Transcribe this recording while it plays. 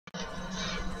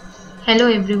Hello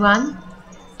everyone.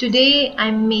 Today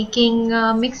I'm making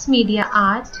mixed media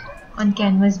art on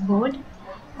canvas board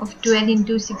of 12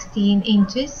 into 16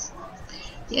 inches.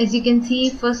 As you can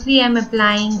see, firstly I'm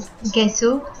applying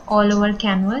gesso all over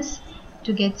canvas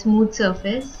to get smooth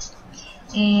surface,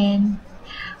 and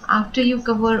after you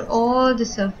cover all the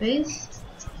surface,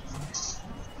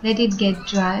 let it get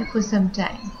dry for some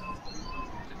time.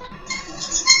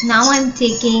 Now I'm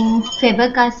taking Faber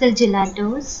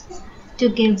Gelatos to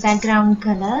give background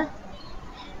color.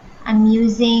 I'm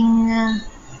using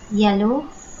yellow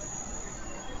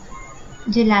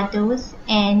gelatos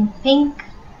and pink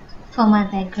for my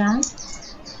background.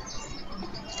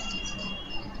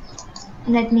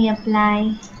 Let me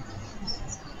apply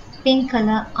pink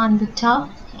color on the top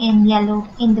and yellow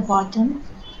in the bottom.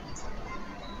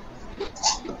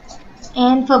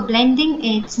 And for blending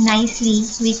it nicely,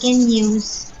 we can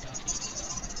use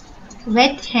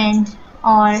wet hand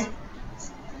or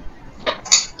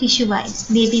tissue wipes,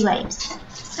 baby wipes.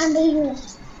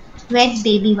 Wet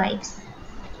baby wipes.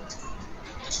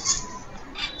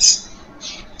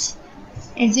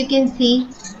 As you can see,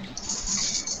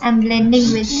 I'm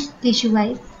blending with tissue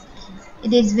wipe.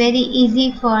 It is very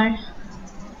easy for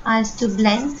us to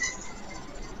blend.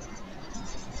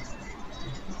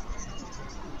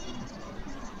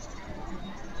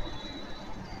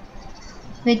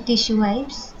 With tissue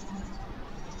wipes.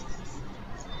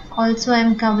 Also,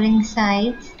 I'm covering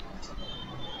sides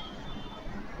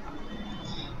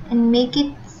and make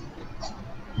it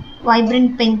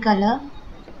vibrant pink color.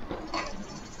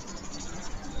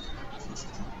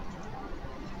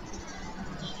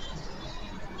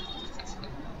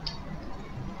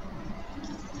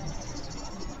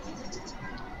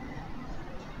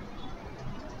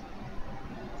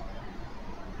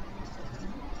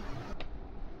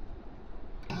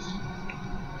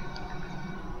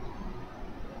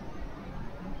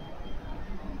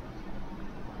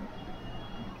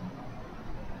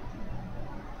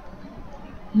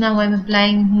 Now I'm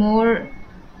applying more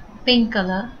pink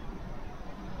color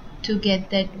to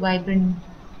get that vibrant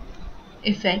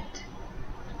effect.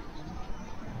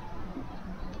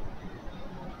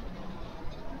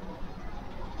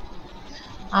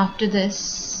 After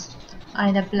this,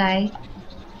 I'll apply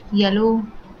yellow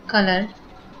color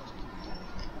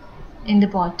in the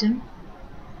bottom.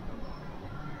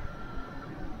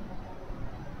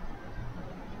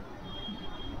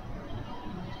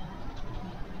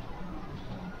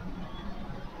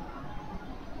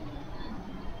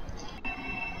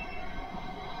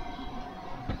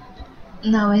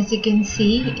 Now as you can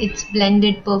see, it's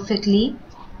blended perfectly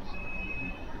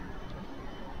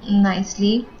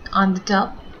nicely on the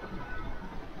top.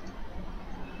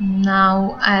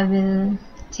 Now I will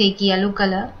take yellow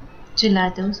color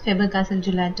gelatos, Faber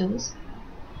gelatos,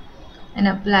 and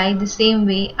apply the same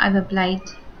way I've applied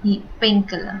pink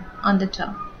color on the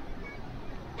top.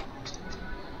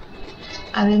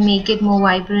 I will make it more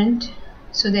vibrant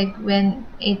so that when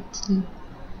it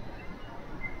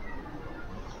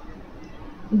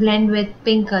blend with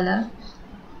pink color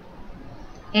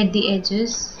at the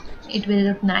edges, it will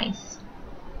look nice.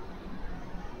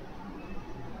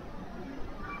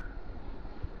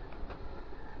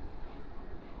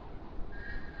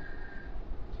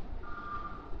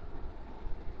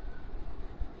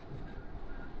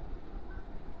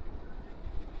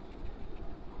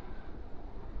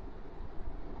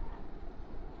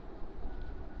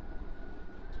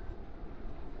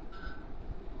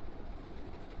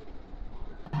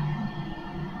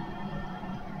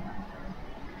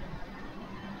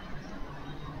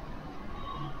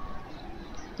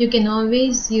 You can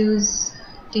always use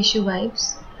tissue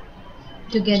wipes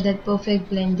to get that perfect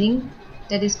blending.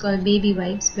 That is called baby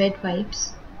wipes, wet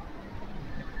wipes.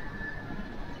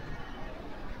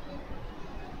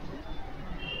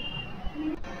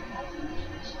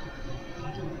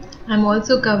 I'm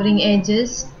also covering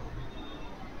edges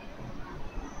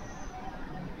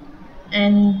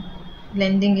and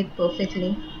blending it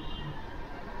perfectly.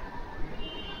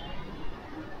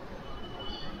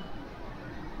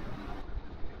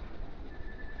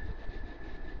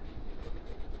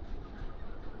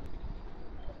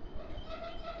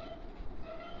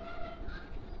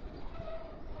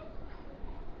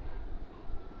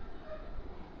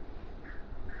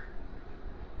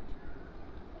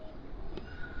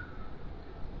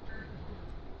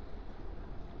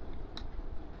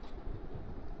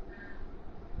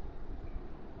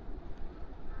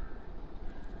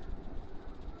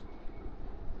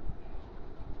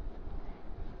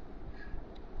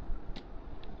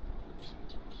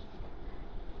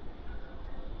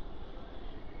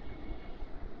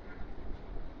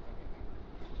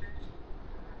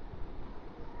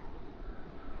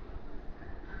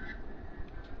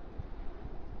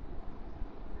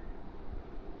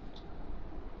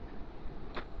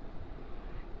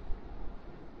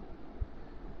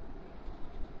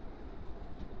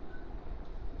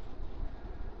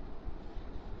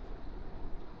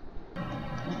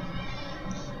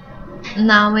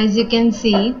 Now as you can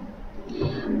see,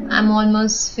 I'm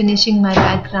almost finishing my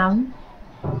background.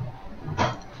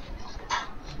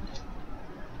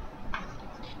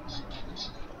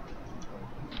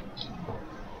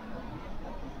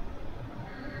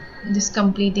 Just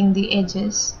completing the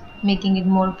edges, making it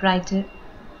more brighter.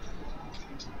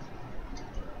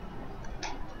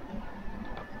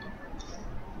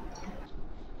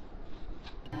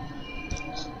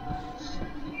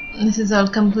 This is all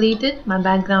completed. My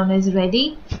background is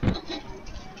ready.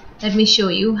 Let me show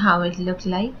you how it looks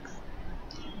like.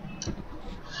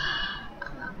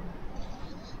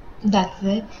 That's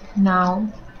it.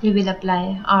 Now we will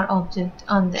apply our object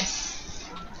on this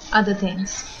other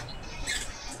things.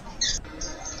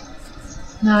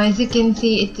 Now as you can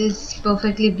see, it is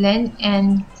perfectly blend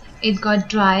and it got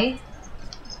dry.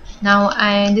 Now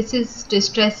this is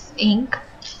Distress Ink.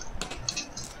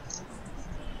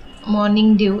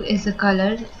 Morning Dew is the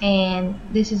color, and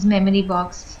this is Memory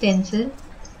Box Stencil.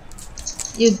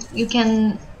 You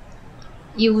can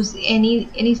use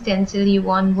any stencil you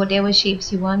want, whatever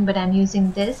shapes you want, but I'm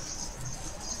using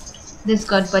this. This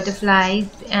got butterflies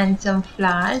and some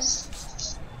flowers.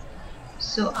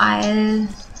 So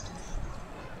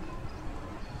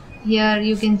here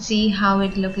you can see how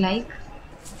it look like.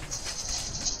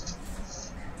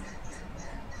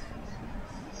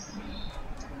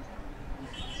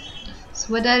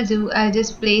 So what I'll do, I'll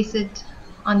just place it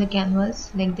on the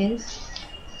canvas like this.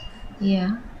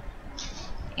 Yeah,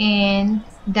 and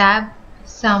dab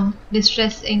some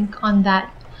Distress Ink on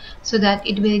that so that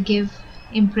it will give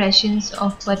impressions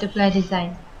of butterfly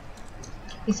design.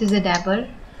 This is a dabber,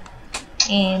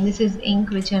 and this is ink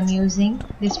which I'm using,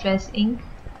 Distress Ink.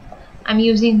 I'm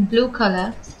using blue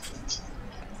color.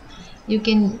 You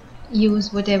can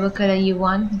use whatever color you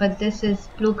want, but this is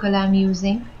blue color I'm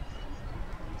using.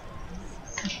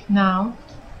 Now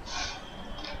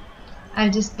I'll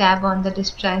just dab on the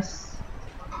Distress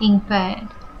Ink pad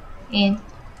and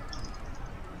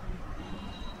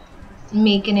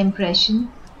make an impression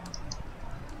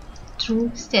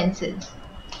through stencil.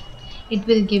 It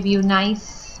will give you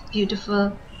nice,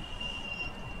 beautiful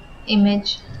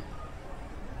image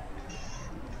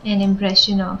and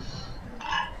impression of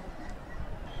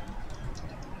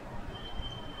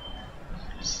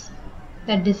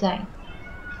that design.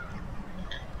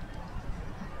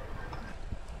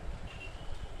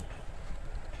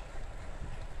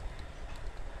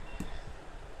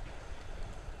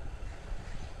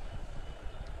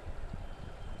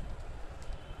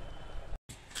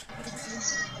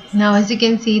 Now as you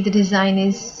can see, the design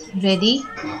is ready.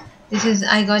 This is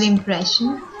I got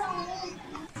impression.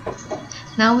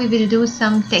 Now we will do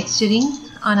some texturing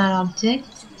on our object,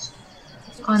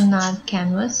 on our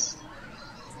canvas.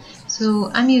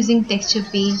 So I'm using texture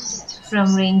paste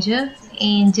from Ranger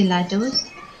and Gelatos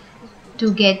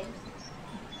to get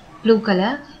blue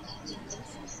color.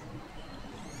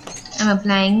 I'm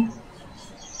applying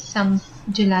some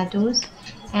Gelatos,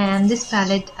 and this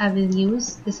palette I will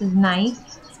use. This is nice.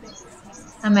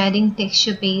 I'm adding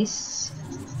texture paste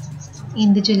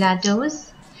in the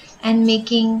Gelatos and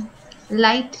making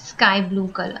light sky blue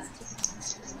color.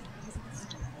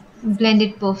 Blend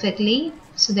it perfectly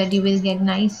so that you will get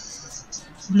nice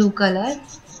blue color.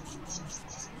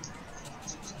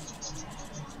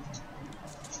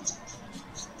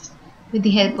 With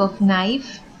the help of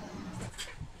knife.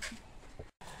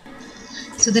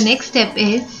 So the next step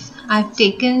is, I've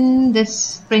taken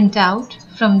this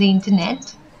printout from the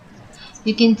internet.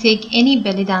 You can take any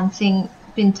belly dancing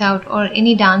printout or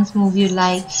any dance move you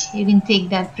like. You can take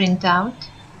that printout,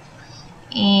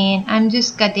 and I'm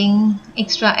just cutting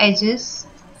extra edges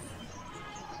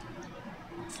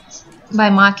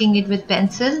by marking it with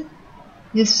pencil.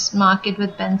 Just mark it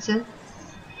with pencil,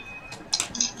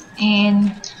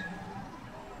 and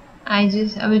I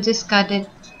will just cut it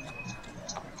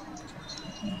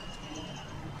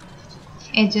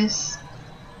edges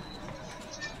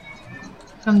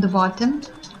from the bottom.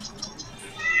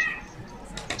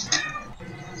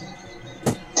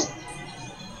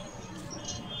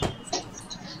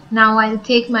 Now I'll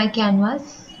take my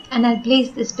canvas and I'll place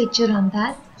this picture on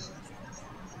that.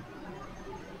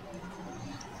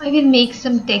 I will make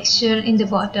some texture in the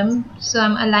bottom, so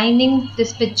I'm aligning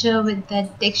this picture with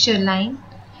that texture line,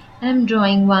 and I'm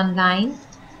drawing one line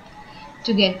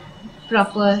to get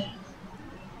proper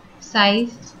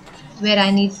size where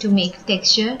I need to make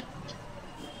texture.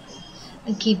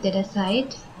 I'll keep that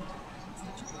aside.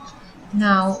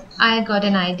 Now I got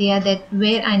an idea that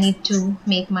where I need to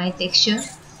make my texture.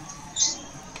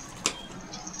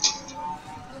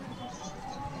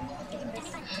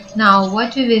 Now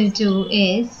what we will do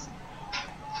is,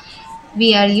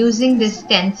 we are using this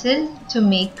stencil to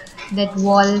make that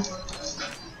wall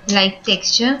like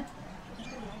texture.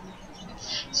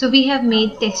 So we have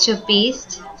made texture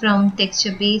paste from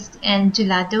texture paste and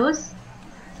Gelatos.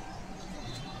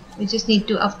 We just need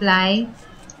to apply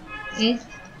it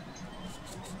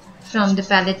from the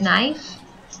palette knife.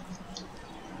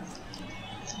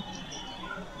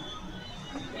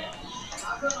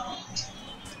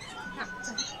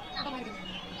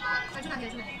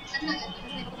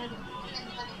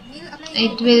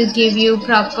 It will give you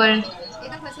proper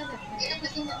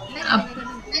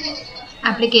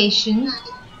application.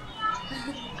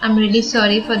 I'm really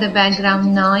sorry for the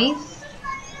background noise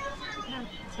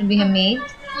that we have made.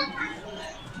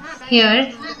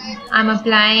 Here I'm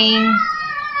applying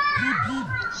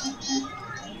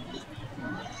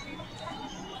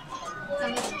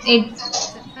it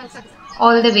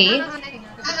all the way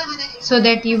so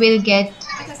that you will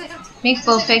make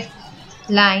perfect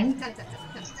line.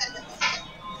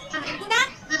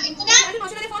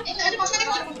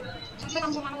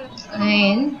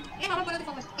 And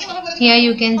here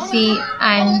you can see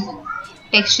I'm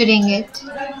texturing it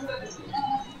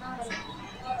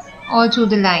all through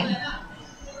the line.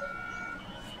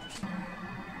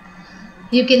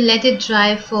 You can let it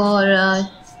dry for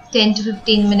 10 to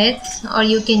 15 minutes, or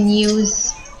you can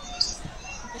use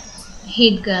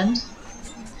heat gun,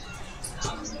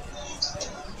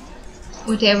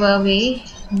 whatever way.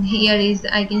 Here is,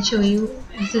 I can show you,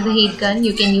 this is a heat gun,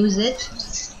 you can use it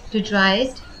to dry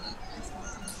it.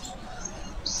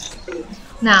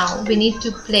 Now we need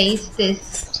to place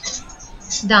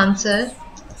this dancer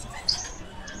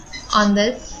on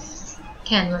this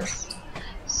canvas.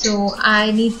 So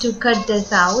I need to cut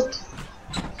this out.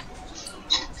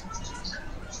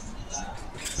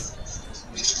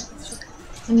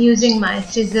 I'm using my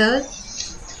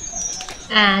scissors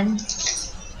and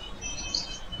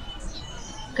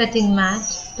cutting mat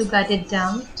to cut it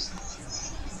down.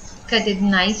 Cut it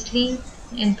nicely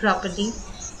and properly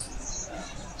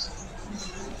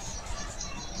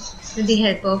with the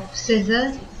help of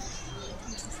scissor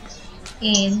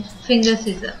and finger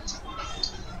scissor.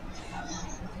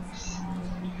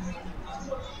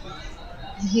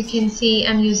 You can see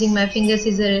I'm using my finger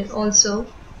scissor also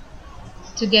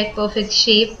to get perfect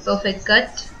shape, perfect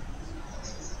cut.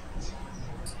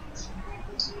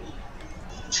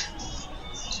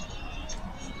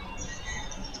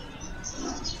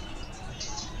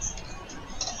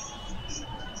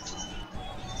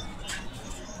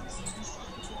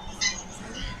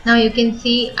 Now you can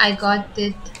see I got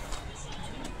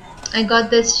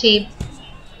this shape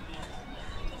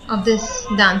of this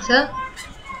dancer.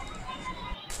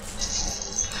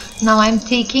 Now I'm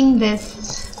taking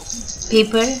this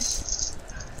paper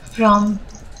from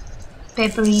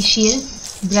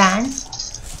Papericious brand,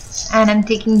 and I'm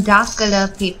taking dark color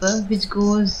paper which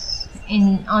goes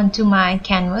in onto my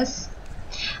canvas.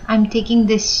 I'm taking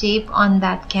this shape on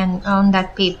that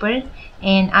paper,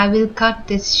 and I will cut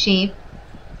this shape,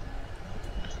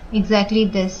 exactly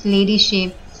this lady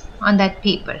shape, on that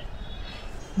paper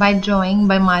by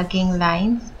marking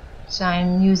lines. So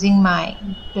I'm using my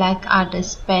black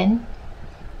artist pen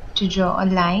to draw a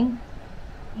line,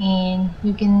 and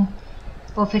you can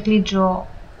perfectly draw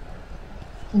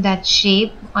that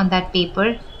shape on that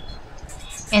paper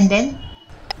and then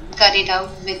cut it out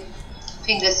with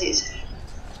finger scissors.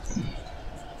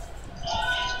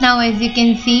 Now as you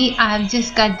can see, I have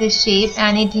just cut this shape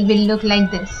and it will look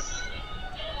like this.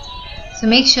 So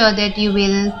make sure that you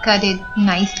will cut it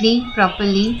nicely,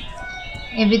 properly.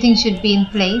 Everything should be in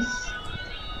place.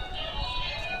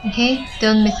 Okay,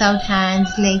 don't miss out hands,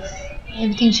 legs,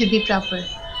 everything should be proper.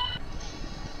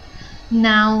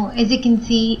 Now as you can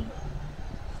see,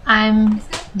 I'm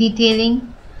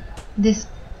detailing this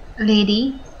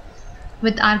lady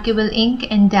with Archival Ink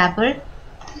and dabber.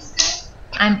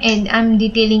 I'm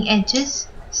detailing edges,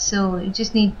 so you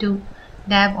just need to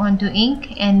dab onto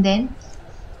ink and then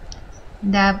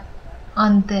dab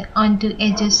onto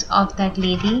edges of that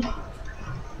lady.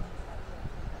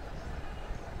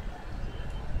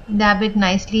 Dab it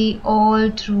nicely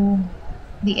all through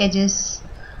the edges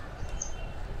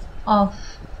of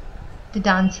the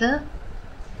dancer,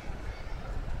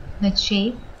 that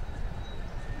shape.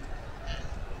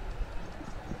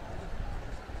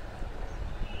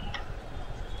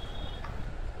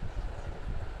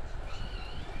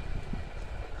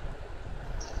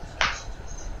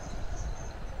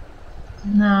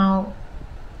 Now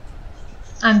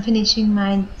I'm finishing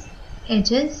my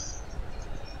edges,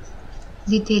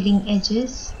 detailing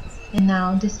edges, and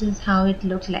now this is how it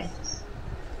looks like.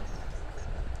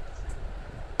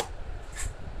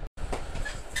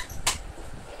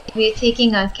 We are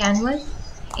taking our canvas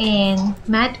and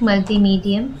matte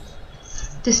multimedium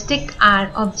to stick our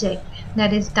object,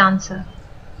 that is dancer.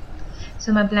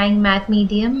 So I'm applying matte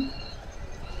medium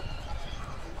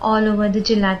all over the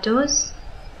gelatos.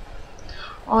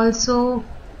 Also,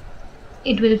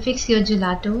 it will fix your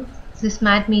gelato. This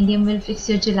matte medium will fix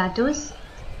your gelatos.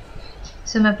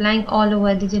 So I'm applying all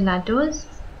over the gelatos,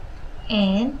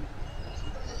 and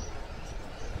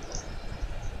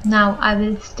now I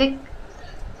will stick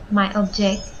my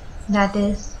object, that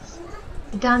is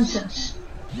the dancer.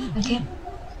 Okay,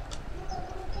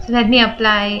 so let me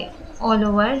apply all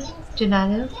over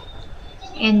gelato,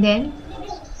 and then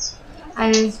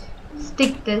I'll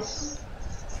stick this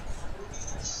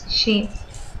shape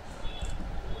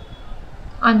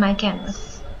on my canvas.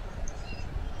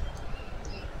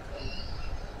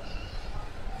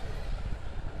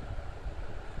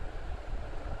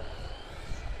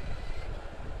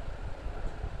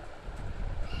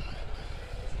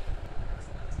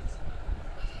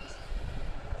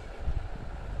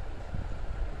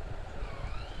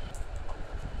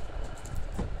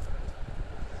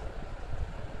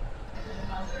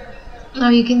 Now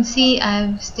you can see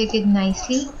I've stuck it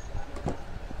nicely.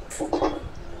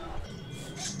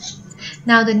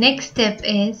 Now the next step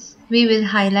is we will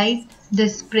highlight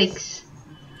this bricks.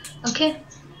 Okay,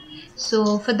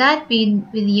 so for that we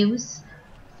will use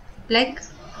black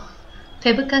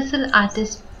Faber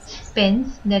artist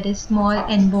pens, that is small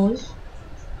and bold.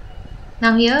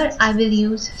 Now here I will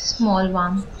use small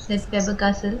one, that Faber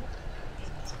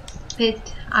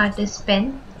Pitt artist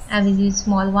pen. I will use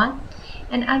small one,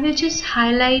 and I will just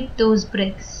highlight those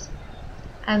bricks.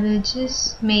 I will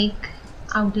just make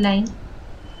outline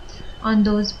on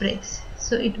those bricks,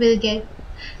 so it will get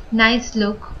nice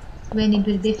look when it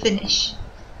will be finished.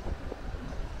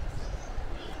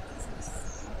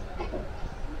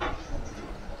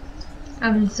 I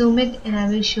will zoom it and I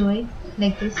will show it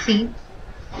like this. See,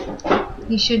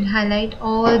 you should highlight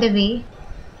all the way.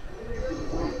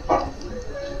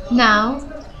 Now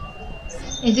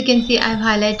as you can see, I've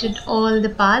highlighted all the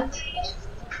parts.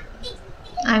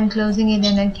 I'm closing it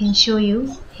and I can show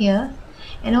you here.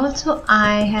 And also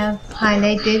I have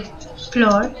highlighted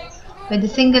floor with a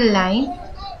single line.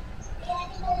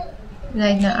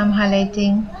 Right now I'm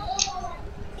highlighting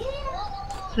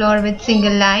floor with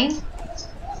single line.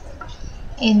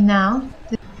 And now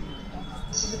this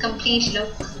is the complete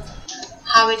look,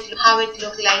 how it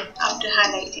looked like after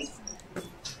highlighting.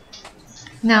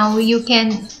 Now you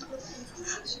can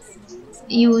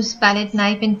use palette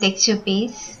knife and texture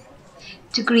paste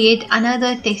to create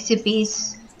another texture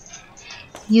paste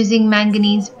using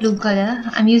manganese blue color.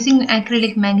 I'm using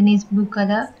acrylic manganese blue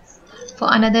color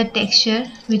for another texture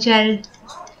which I'll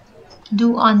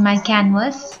do on my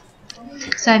canvas.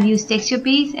 So I've used texture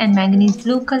paste and manganese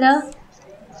blue color,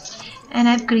 and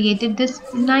I've created this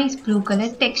nice blue color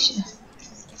texture.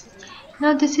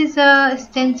 Now this is a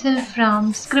stencil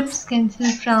from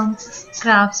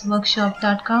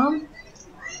Craftersworkshop.com.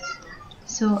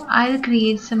 So I'll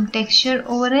create some texture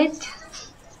over it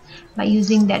by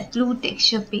using that blue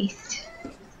texture paste.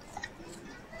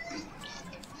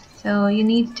 So you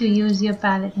need to use your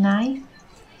palette knife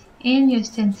and your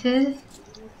stencil,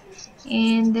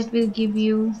 and that will give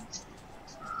you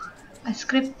a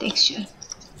script texture.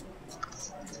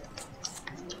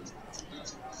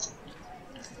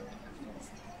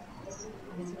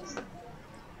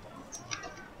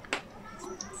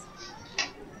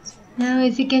 Now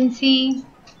as you can see,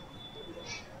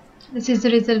 this is the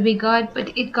result we got,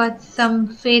 but it got some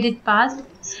faded parts.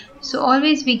 So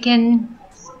always we can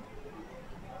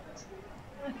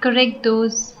correct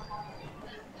those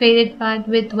faded part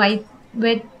with wet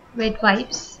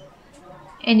wipes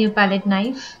and your palette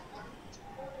knife.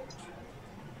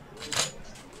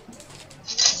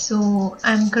 So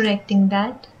I'm correcting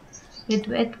that with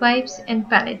wet wipes and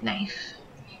palette knife.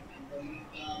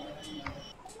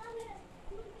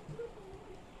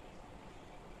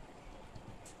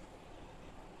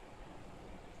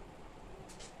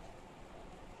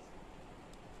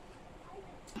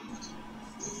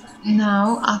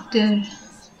 Now after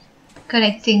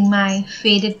correcting my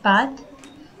faded part,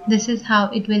 this is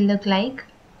how it will look like.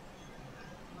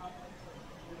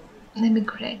 Let me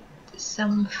correct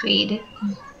some faded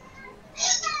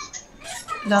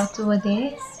dots over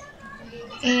there,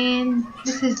 and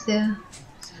this is the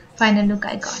final look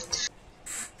I got.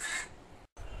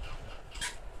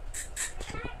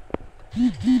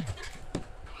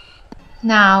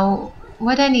 Now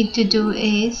what I need to do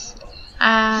is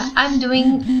I'm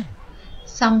doing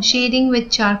some shading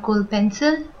with charcoal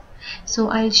pencil, so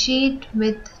I'll shade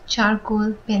with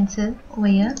charcoal pencil over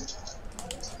here.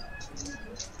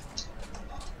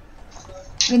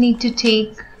 we need to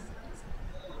take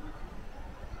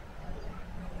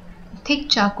thick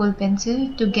charcoal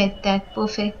pencil to get that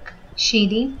perfect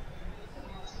shading,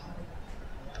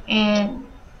 and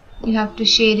you have to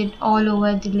shade it all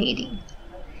over the lady,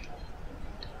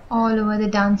 all over the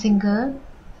dancing girl.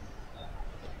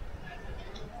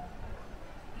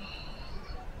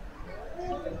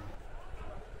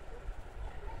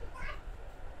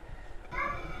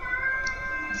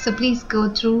 So please go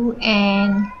through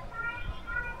and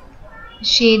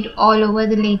shade all over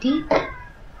the lady.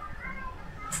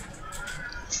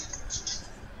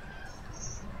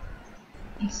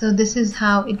 So this is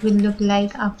how it will look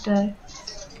like after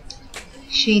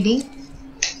shading.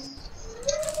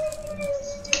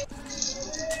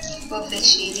 Perfect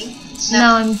shading.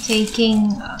 Now I'm taking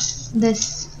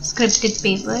this scripted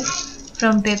paper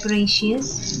from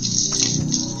Papericious.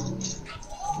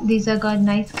 These are got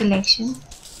nice collection.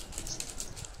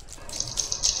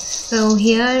 So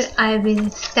here I will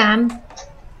stamp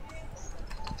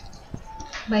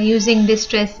by using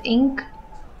distress ink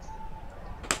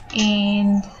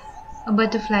and a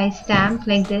butterfly stamp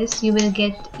like this. You will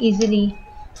get easily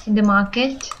in the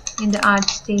market, in the art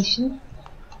station,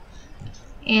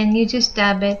 and you just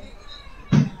dab it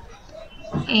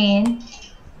and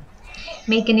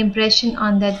make an impression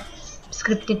on that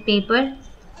scripted paper,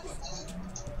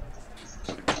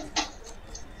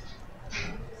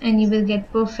 and you will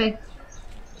get perfect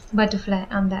butterfly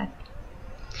on that.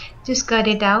 Just cut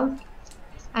it out.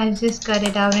 I've just cut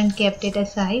it out and kept it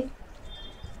aside.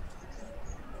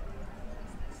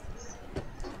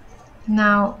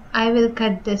 Now I will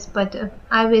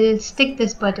stick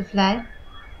this butterfly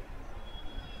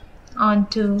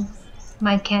onto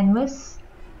my canvas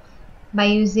by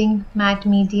using matte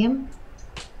medium,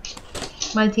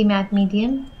 multi-matte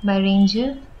medium by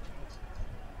Ranger,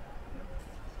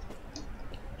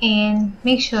 and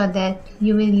make sure that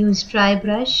you will use dry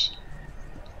brush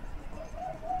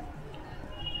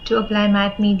to apply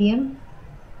matte medium.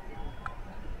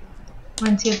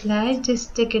 Once you apply it,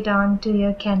 just stick it on to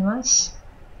your canvas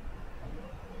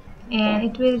and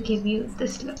it will give you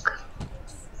this look.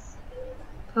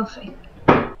 Perfect.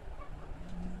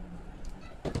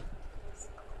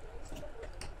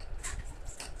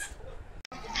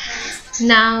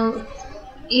 Now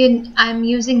I'm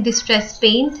using distress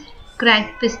paint,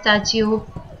 cracked pistachio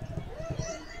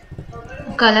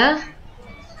color,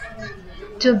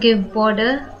 to give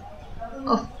border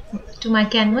to my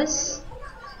canvas.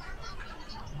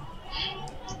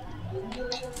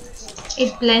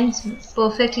 It blends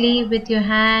perfectly with your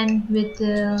hand, with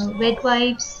wet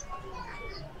wipes,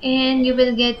 and you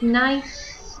will get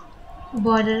nice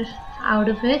border out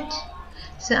of it.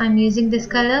 So I'm using this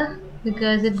color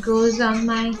because it goes on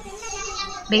my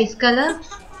base color.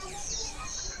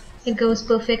 It goes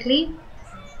perfectly.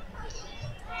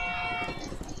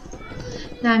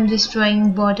 Now I'm just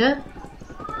drawing border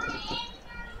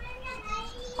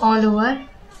all over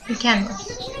the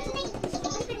canvas,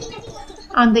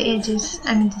 on the edges,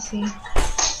 I mean to say.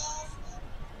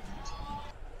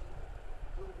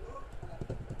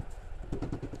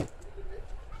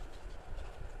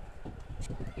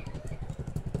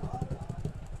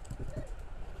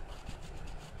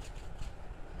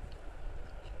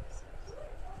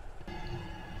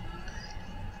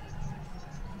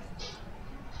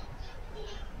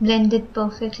 Blend it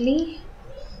perfectly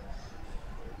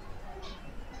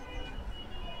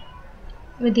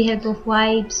with the help of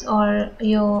wipes or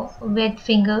your wet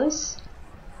fingers,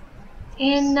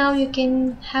 and now you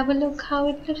can have a look how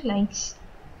it looks like.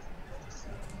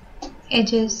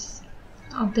 Edges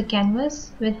of the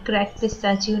canvas with cracked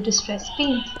pistachio distress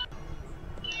paint.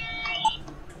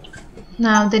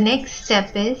 Now the next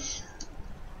step is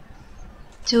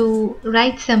to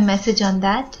write some message on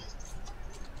that.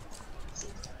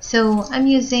 So I'm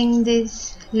using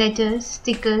these letters,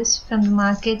 stickers from the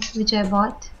market which I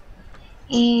bought,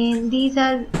 and these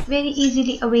are very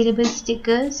easily available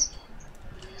stickers.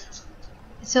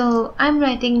 So I'm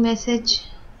writing message: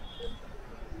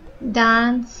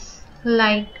 dance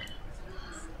like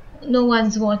no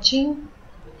one's watching,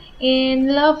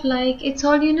 and love like it's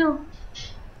all you know.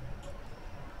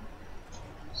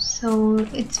 So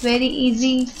it's very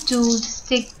easy to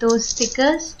stick those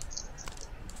stickers.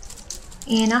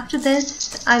 And after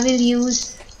this I will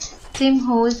use Tim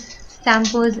Holtz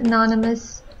Stampers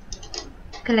Anonymous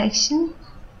collection,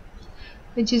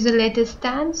 which is a letter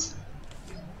stamps.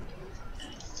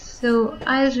 So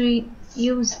I'll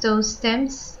use those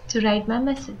stamps to write my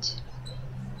message.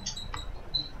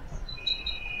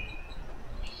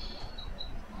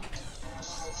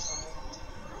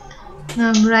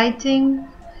 Now I'm writing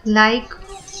like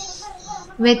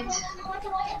with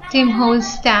Tim Holtz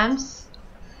stamps,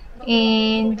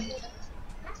 and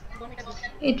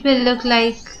it will look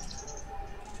like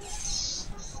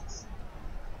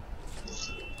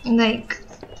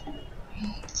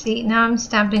see, now I'm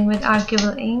stamping with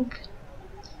Archival Ink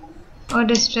or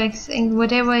Distress ink,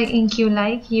 whatever ink you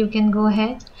like, you can go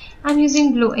ahead. I'm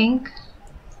using blue ink.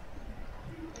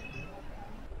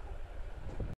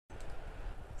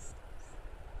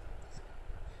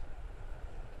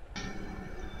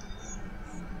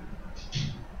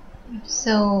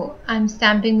 So I'm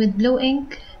stamping with blue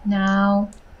ink.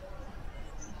 Now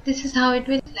this is how it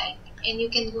will look like, and you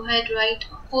can go ahead write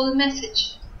a whole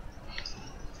message.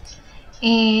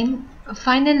 And a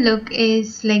final look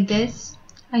is like this.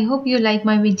 I hope you like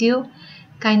my video.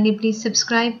 Kindly please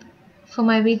subscribe for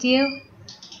my video.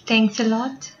 Thanks a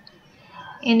lot.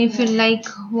 And if you like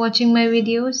watching my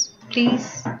videos,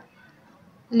 please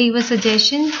leave a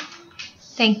suggestion.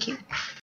 Thank you.